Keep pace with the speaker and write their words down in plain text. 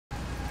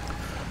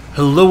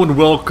Hello and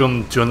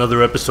welcome to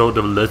another episode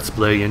of Let's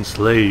Play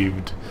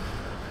Enslaved.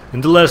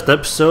 In the last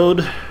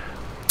episode,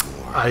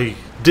 I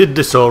did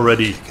this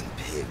already,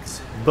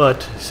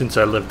 but since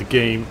I left the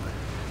game,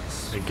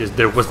 I guess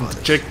there wasn't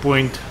a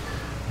checkpoint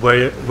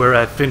where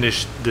I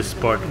finished this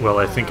part. Well,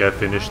 I think I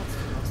finished.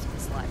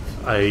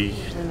 I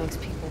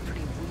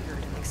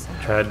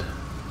had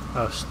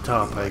a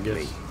stop, I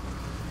guess.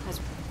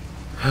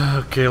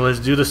 Okay, let's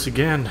do this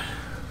again.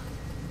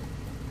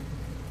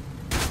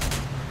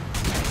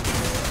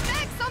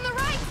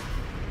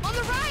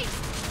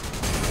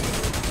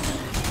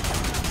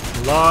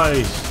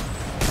 Lies.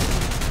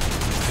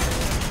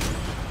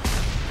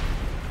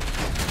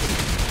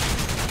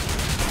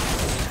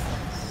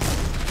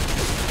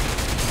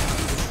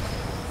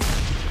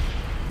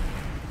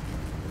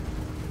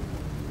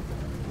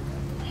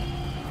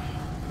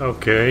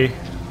 Okay.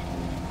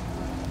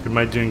 Am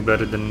I doing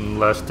better than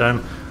last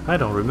time? I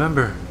don't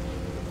remember.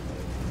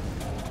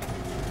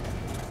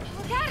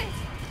 Look at it!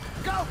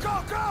 Go,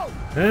 go, go!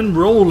 And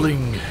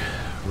rolling.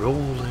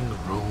 Rolling,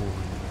 rolling.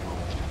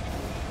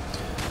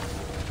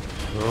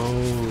 Roll, roll,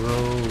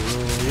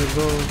 roll your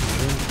boat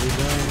gently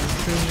down the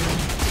stream.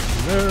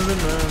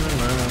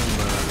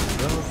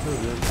 Don't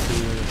forget to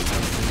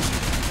something.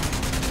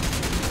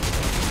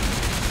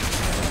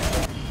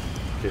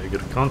 Okay, I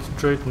gotta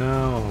concentrate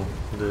now.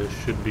 This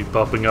should be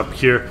popping up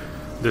here.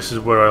 This is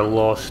where I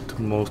lost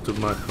most of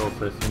my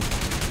health, I think.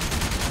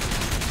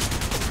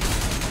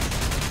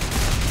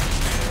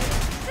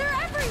 They're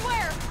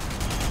everywhere!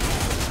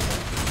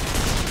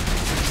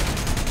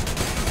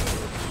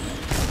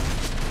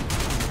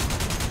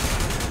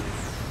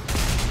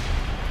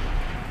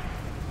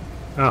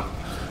 Oh,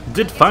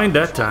 did find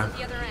that time.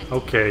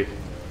 Okay.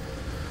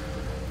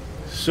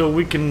 So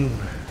we can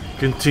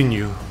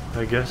continue,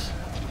 I guess,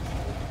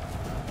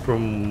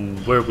 from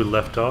where we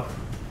left off.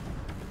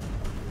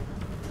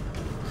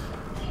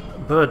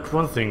 But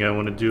one thing I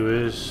want to do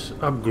is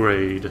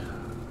upgrade.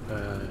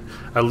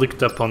 I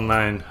looked up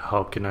online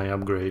how can I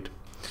upgrade.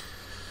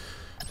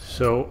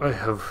 So I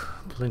have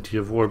plenty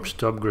of orbs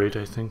to upgrade,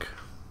 I think.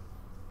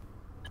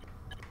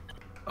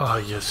 Ah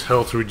yes,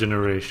 health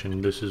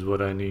regeneration. This is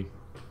what I need.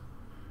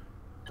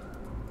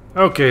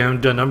 Okay, I'm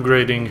done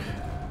upgrading.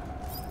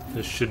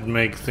 This should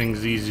make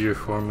things easier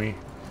for me.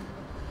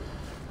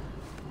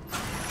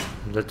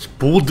 Let's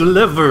pull the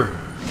lever!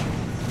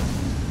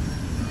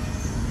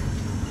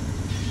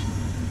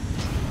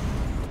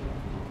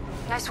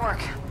 Nice work.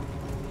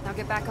 Now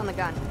get back on the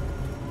gun.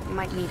 You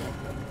might need it.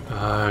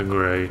 Ah,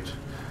 great.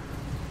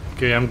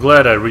 Okay, I'm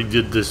glad I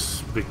redid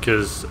this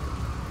because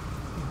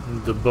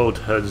the boat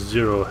had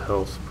 0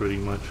 health pretty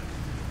much.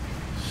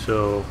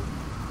 So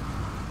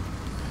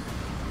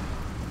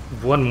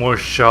one more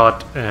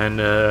shot and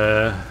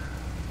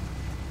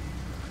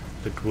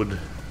it would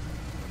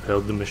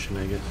fail the mission,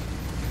 I guess.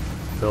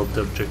 Failed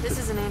the objective. This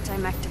is an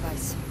anti-mech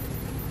device.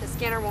 The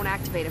scanner won't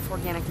activate if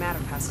organic matter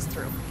passes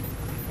through.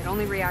 It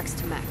only reacts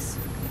to mechs.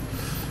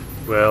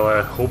 Well,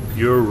 I hope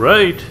you're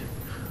right.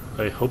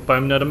 I hope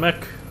I'm not a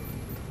mech.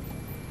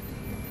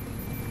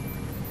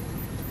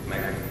 A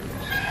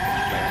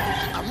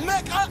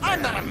mech?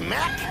 I'm not a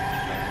mech!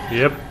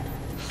 Yep.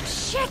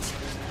 Shit!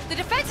 The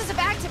defenses have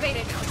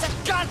activated! It's a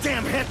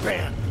goddamn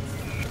headband!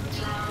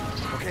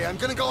 Okay, I'm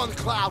gonna go on the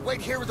cloud.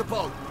 Wait here with the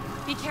boat.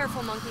 Be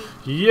careful, monkey.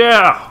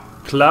 Yeah!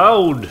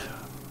 Cloud!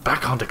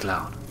 Back on the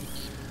cloud.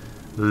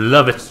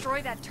 Love it.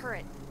 Destroy that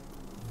turret.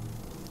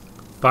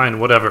 Fine,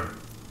 whatever.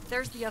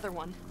 There's the other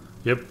one.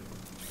 Yep.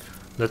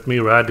 Let me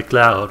ride the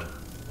cloud.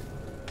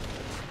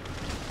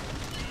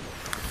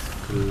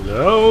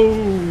 Cloud!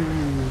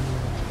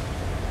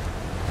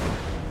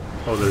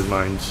 Oh, there's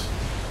mines.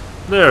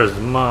 There's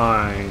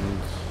mines.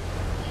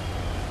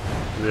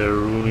 They're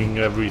ruining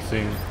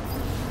everything.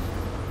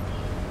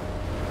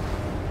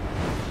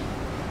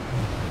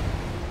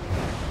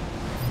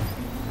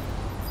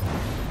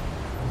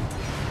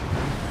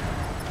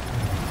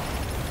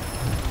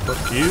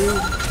 Fuck you.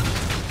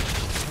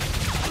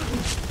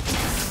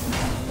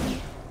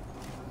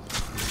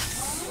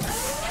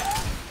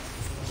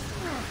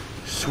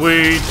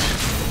 Sweet.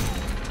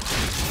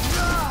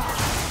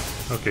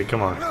 Okay,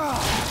 come on.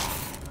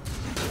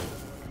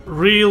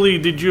 Really?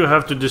 Did you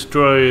have to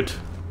destroy it?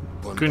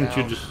 Couldn't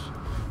you just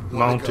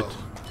mount it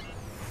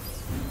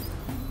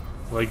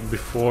like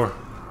before?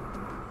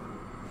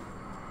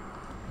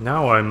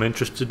 Now I'm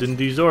interested in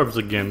these orbs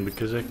again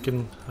because I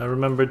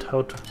remembered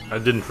how to. I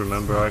didn't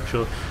remember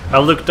actually. I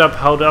looked up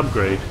how to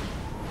upgrade.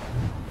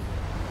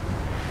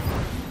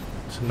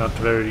 It's not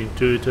very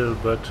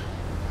intuitive, but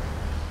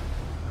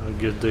I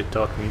guess they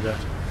taught me that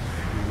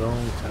a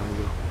long time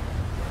ago.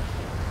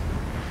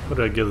 What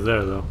did I get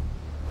there though?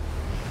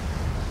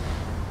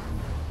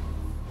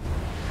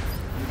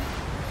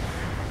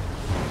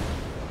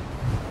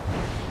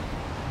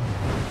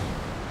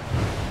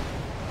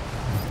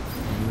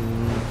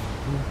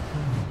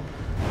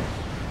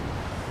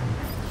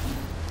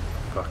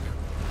 Fuck.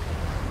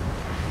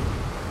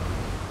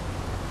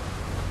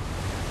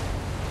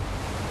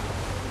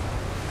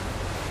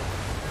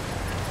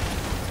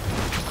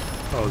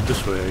 Oh,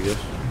 this way, I guess.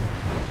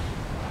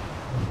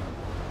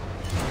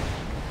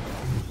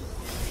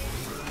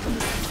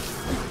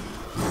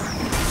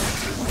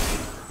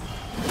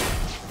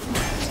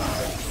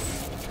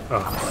 Oh.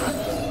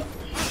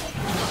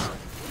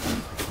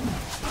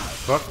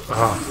 Fuck.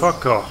 Oh,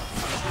 fuck off.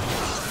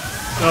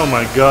 Oh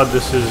my god,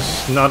 this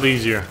is not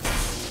easier.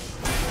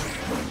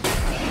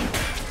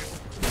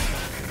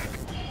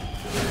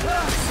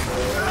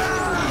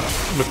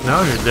 But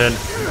now you're dead.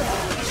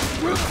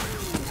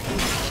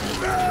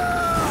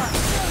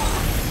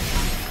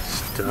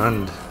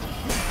 Stunned.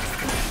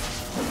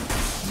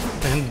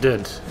 And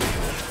dead.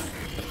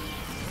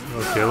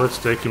 Okay, let's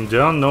take him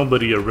down.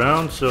 Nobody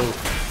around, so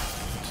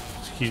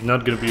he's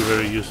not gonna be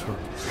very useful.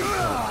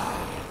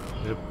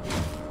 Yep.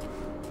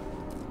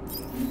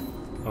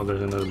 Oh,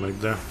 there's another mech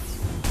there.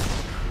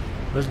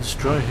 Let's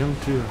destroy him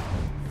too.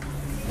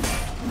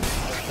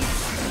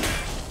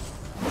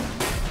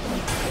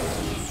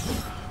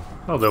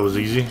 Oh, that was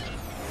easy.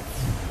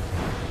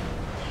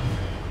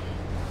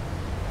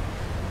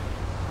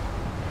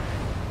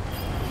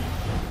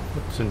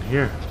 What's in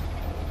here?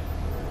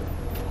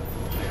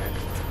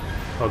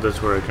 Oh,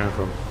 that's where I came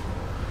from.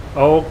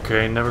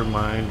 Okay, never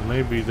mind.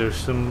 Maybe there's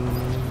some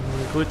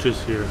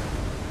glitches here.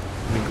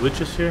 Any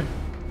glitches here?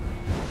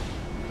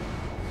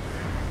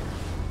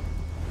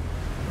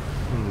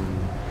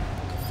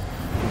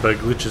 By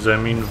glitches I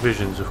mean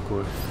visions, of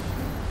course.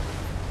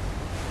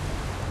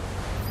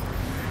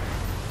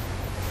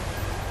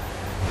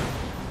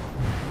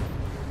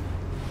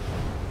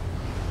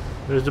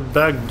 There's a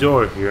back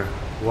door here.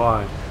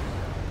 Why?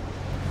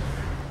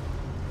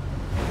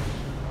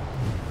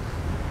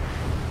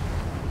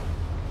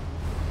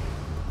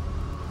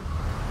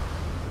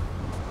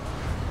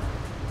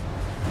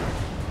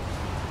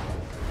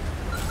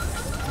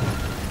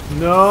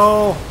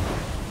 No!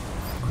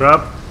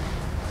 Crap.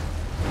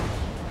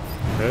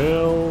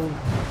 Help,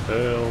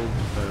 help,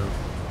 help.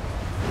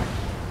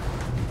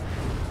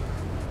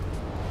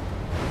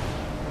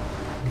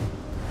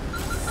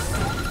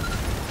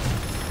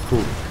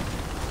 Ooh.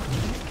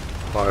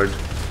 Hard.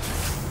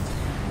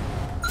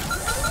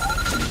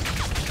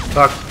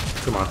 Fuck.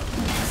 Come on.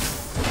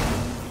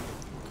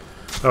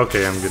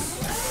 Okay, I'm good.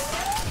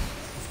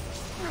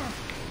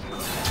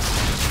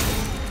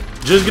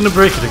 Just gonna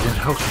break it again.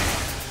 Okay.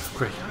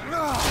 Great.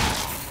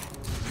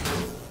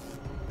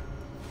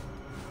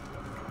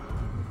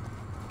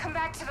 Come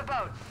back to the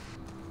boat.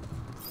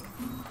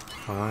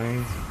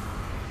 Fine.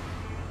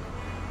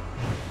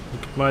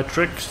 Look at my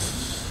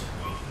tricks.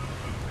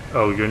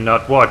 Oh, you're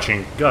not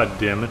watching. God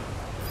damn it.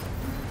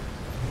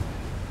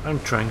 I'm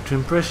trying to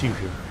impress you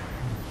here.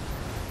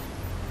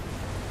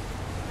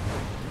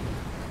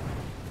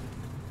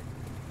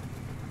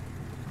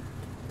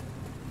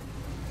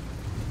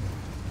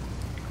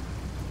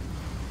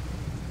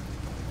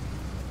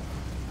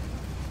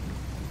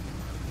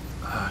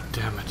 Ah,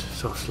 damn it.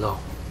 So slow.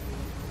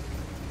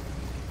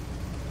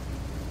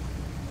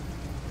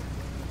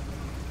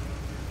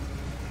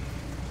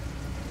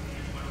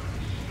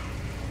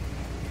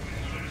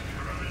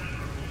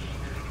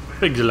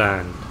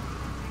 Pigland.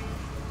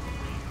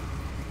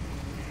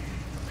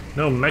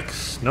 No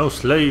mechs, no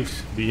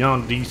slaves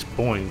beyond this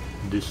point,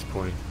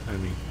 I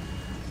mean.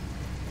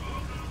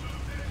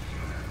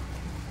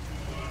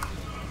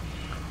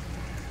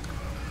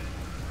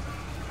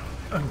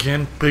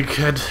 Again, big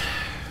head.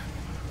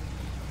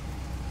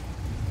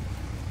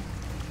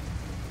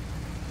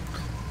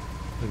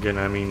 Again,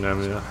 I mean,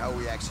 So how are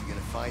we actually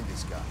gonna find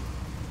this guy?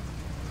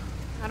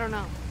 I don't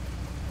know.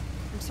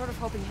 I'm sort of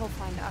hoping he'll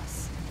find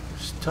us.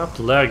 Stop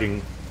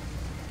lagging.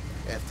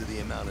 After the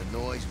amount of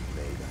noise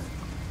we made,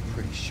 I'm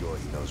pretty sure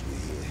he knows we're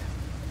here.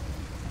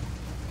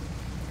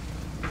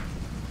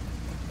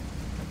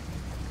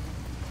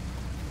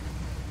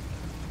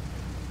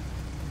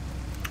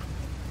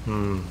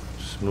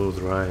 Smooth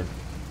ride.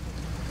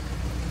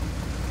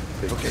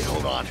 Okay,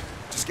 hold on.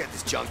 Just get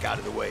this junk out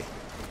of the way.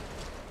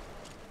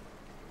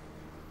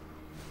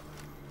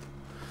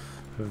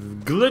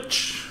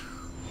 Glitch.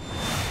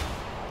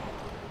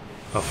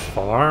 A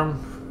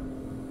farm.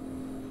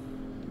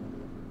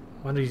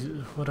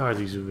 What are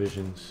these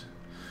visions?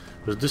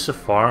 Was this a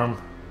farm?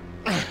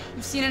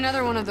 You've seen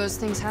another one of those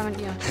things, haven't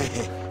you?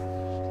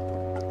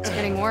 It's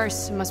getting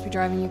worse. It must be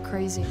driving you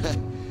crazy.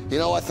 You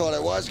know, I thought I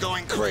was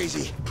going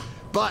crazy,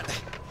 but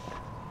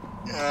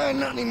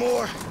not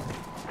anymore.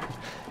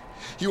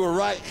 You were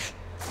right.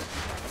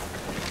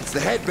 It's the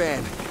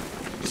headband.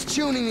 It's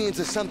tuning me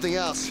into something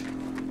else.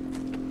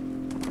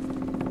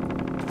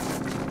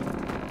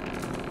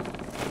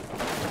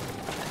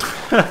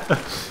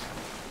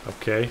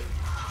 Okay.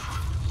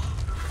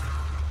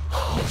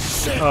 Oh,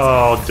 shit.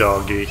 Oh,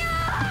 doggy.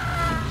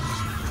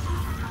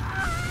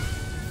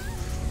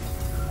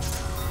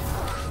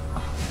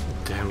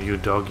 Damn you,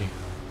 doggy.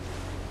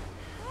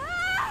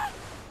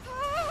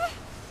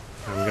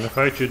 I'm gonna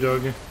fight you,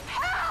 doggy.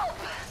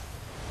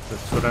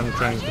 That's what I'm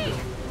trying to do.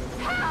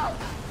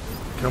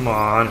 Come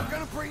on. I'm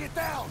gonna bring it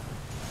down.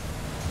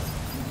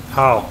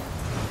 How?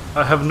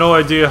 I have no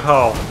idea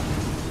how.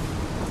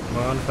 Come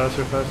on,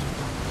 faster, faster.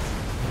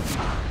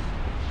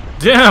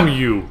 Damn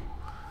you!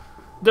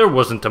 There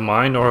wasn't a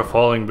mine or a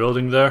falling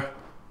building there.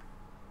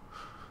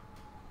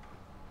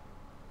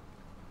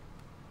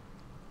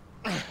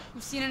 Oh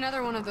You've seen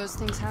another one of those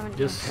things, haven't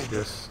you? Yes,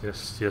 yes,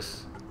 yes,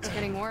 yes. It's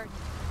getting worse.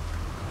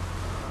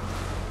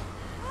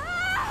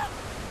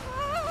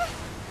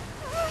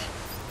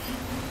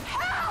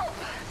 Help!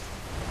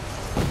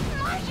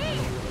 Mikey!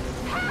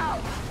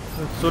 Help!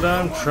 That's what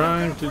I'm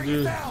trying to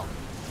do.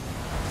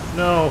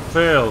 No,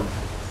 failed.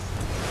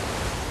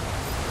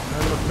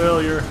 I'm a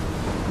failure.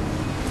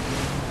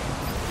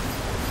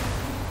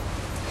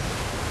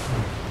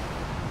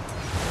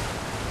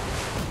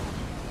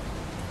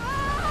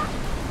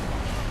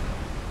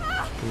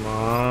 Come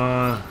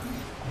on.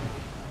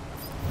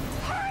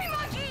 Hurry,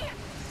 Mikey!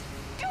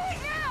 Do it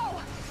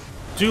now!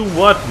 Do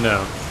what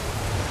now?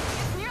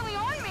 It's nearly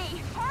on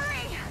me!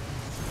 Hurry!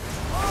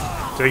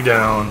 Take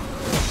down.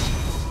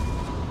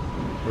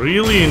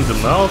 Really in the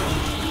mouth?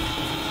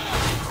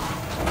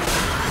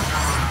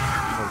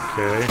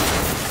 Okay.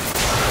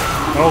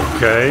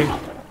 Okay.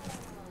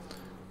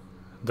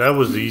 That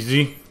was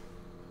easy.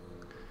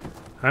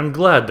 I'm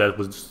glad that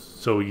was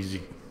so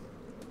easy.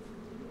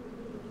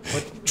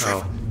 What?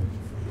 Oh.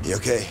 You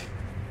okay?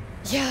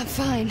 Yeah, I'm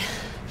fine.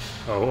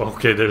 Oh,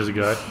 okay, there's a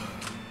guy.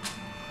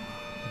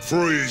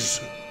 Freeze!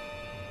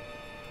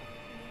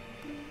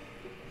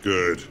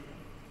 Good.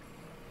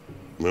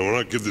 Now when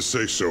I give the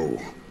say-so,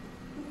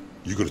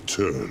 you're gonna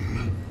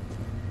turn.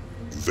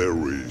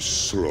 Very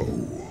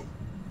slow.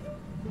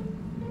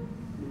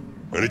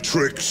 Any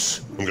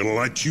tricks? I'm gonna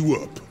light you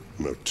up.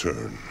 Now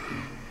turn.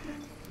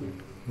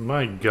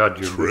 My God,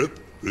 you're Trip?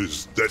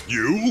 Is that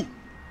you?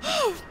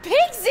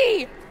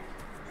 Pigsy!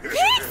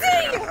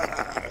 Pigsy!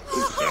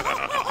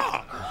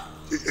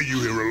 Are you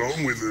here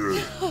alone with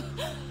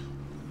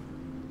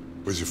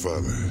Where's your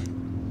father?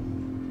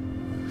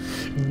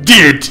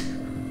 did.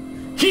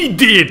 He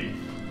did.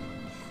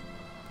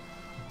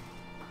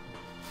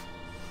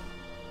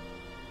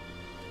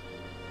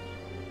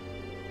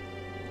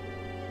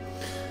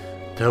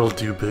 That'll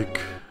do, Big.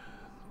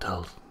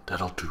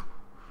 That'll do.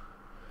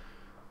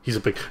 He's a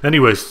pig.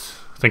 Anyways,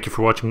 thank you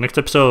for watching. Next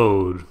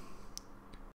episode.